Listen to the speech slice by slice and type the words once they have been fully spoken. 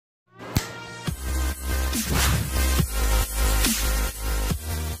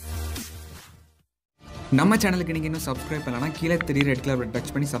நம்ம சேனலுக்கு நீங்கள் இன்னும் சப்ஸ்கிரைப் பண்ணலன்னா கீழே தெரியுற ரெட் கலர் டச்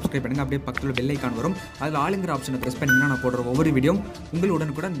பண்ணி சப்ஸ்கிரைப் பண்ணுங்கள். அப்படியே பக்கத்தில் பெல் ஐக்கான் வரும். அதில் ஆளுங்கிற ஆப்ஷனை ப்ரெஸ் பண்ணிங்கன்னா நான் போடுற ஒவ்வொரு வீடியோ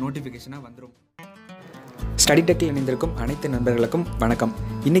உங்களுடன் கூட நோட்டிஃபிகேஷனாக வந்துடும். ஸ்டடி டெக்கில் இணைந்திருக்கும் அனைத்து நண்பர்களுக்கும் வணக்கம்.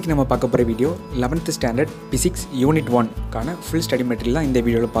 இன்றைக்கி நம்ம பார்க்க போகிற video 11th standard physics unit 1க்கான full study material தான் இந்த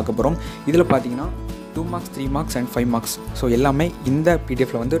வீடியோவில் பார்க்க போகிறோம். இதில் பார்த்தீங்கன்னா 2 marks 3 marks and 5 marks so எல்லாமே இந்த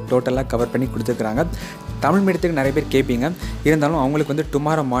பிடிஎஃப்பில் வந்து டோட்டலாக கவர் பண்ணி கொடுத்துருக்குறாங்க. தமிழ் மீடியத்துக்கு நிறைய பேர் கேட்பீங்க, இருந்தாலும் அவங்களுக்கு வந்து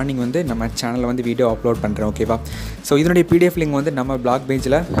டுமாரோ மார்னிங் வந்து நம்ம சேனலில் வந்து வீடியோ அப்லோட் பண்ணுறேன். ஓகேவா? ஸோ இதனுடைய பிடிஎஃப் லிங்க் வந்து நம்ம பிளாக்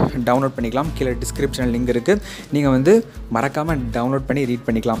பேஜில் டவுன்லோட் பண்ணிக்கலாம். கீழே டிஸ்கிரிப்ஷனில் லிங்க் இருக்குது, நீங்கள் வந்து மறக்காமல் டவுன்லோட் பண்ணி ரீட்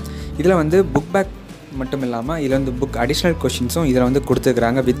பண்ணிக்கலாம். இதில் வந்து புக் பேக் மட்டும் இல்லாமல் இதில் வந்து புக் அடிஷ்னல் கொஷின்ஸும் இதில் வந்து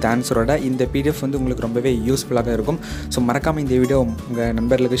கொடுத்துருக்குறாங்க வித் ஆன்சரோட. இந்த பிடிஎஃப் வந்து உங்களுக்கு ரொம்பவே யூஸ்ஃபுல்லாக இருக்கும். ஸோ மறக்காமல் இந்த வீடியோ உங்கள்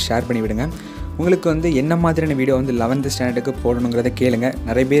நண்பர்களுக்கு ஷேர் பண்ணிவிடுங்க. உங்களுக்கு வந்து என்ன மாதிரியான வீடியோ வந்து 11th ஸ்டாண்டர்டுக்கு போடணுங்கிறத கேளுங்க.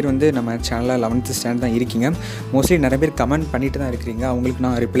 நிறைய பேர் வந்து நம்ம சேனலில் 11th ஸ்டாண்டர்ட் தான் இருக்கீங்க. மோஸ்ட்லி நிறைய பேர் கமெண்ட் பண்ணிட்டு தான் இருக்கிறீங்க. அவங்களுக்கு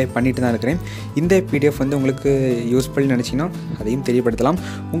நான் ரிப்ளை பண்ணிட்டு தான் இருக்கிறேன். இந்த பிடிஎஃப் வந்து உங்களுக்கு யூஸ்ஃபுல்னு நினச்சிங்கன்னா அதையும் தெரியப்படுத்தலாம்.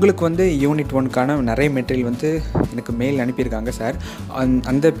 உங்களுக்கு வந்து யூனிட் 1க்கான நிறைய மெட்டீரியல் வந்து எனக்கு மெயில் அனுப்பியிருக்காங்க சார்.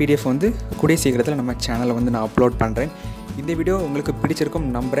 அந்த பிடிஎஃப் வந்து கூடிய சீக்கிரத்தில் நம்ம சேனலில் வந்து நான் அப்லோட் பண்ணுறேன். இந்த வீடியோ உங்களுக்கு பிடிச்சிருக்கும்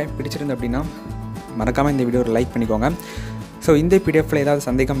நம்புகிறேன். பிடிச்சிருந்து அப்படின்னா மறக்காமல் இந்த வீடியோ லைக் பண்ணிக்கோங்க. ஸோ இந்த பிடிஎஃப்பில் ஏதாவது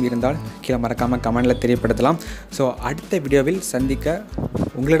சந்தேகம் இருந்தால் கீழே மறக்காமல் கமெண்டில் தெரியப்படுத்தலாம். ஸோ அடுத்த வீடியோவில் சந்திக்க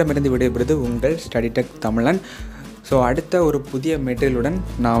உங்களிடமிருந்து விடைபெறுவது உங்கள் ஸ்டடி டெக் தமிழன். ஸோ அடுத்த ஒரு புதிய மெட்டீரியலுடன்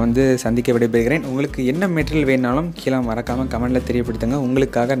நான் வந்து சந்திக்க விடைபெறுகிறேன். உங்களுக்கு என்ன மெட்டீரியல் வேணாலும் கீழே மறக்காமல் கமெண்டில் தெரியப்படுத்துங்க.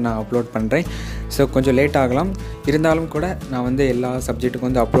 உங்களுக்காக நான் அப்லோட் பண்ணுறேன். ஸோ கொஞ்சம் லேட் ஆகலாம், இருந்தாலும் கூட நான் வந்து எல்லா சப்ஜெக்ட்டுக்கும்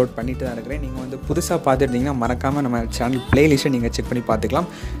வந்து அப்லோட் பண்ணிட்டு தான் இருக்கிறேன். நீங்கள் வந்து புதுசாக பார்த்துருந்தீங்கன்னா மறக்காமல் நம்ம சேனல் ப்ளேலிஸ்ட்டை நீங்கள் செக் பண்ணி பார்த்துக்கலாம்.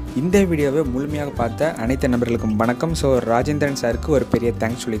 இந்த வீடியோவை முழுமையாக பார்த்த அனைத்து நண்பர்களுக்கும் வணக்கம். ஸோ ராஜேந்திரன் சாருக்கு ஒரு பெரிய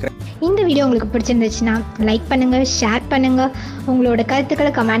தேங்க்ஸ் சொல்லிக்கிறேன். இந்த வீடியோ உங்களுக்கு பிடிச்சிருந்துச்சுன்னா லைக் பண்ணுங்கள், ஷேர் பண்ணுங்கள், உங்களோட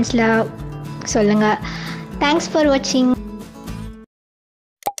கருத்துக்களை கமெண்ட்ஸில் சொல்லுங்கள். தேங்க்ஸ் ஃபார் வாட்சிங்.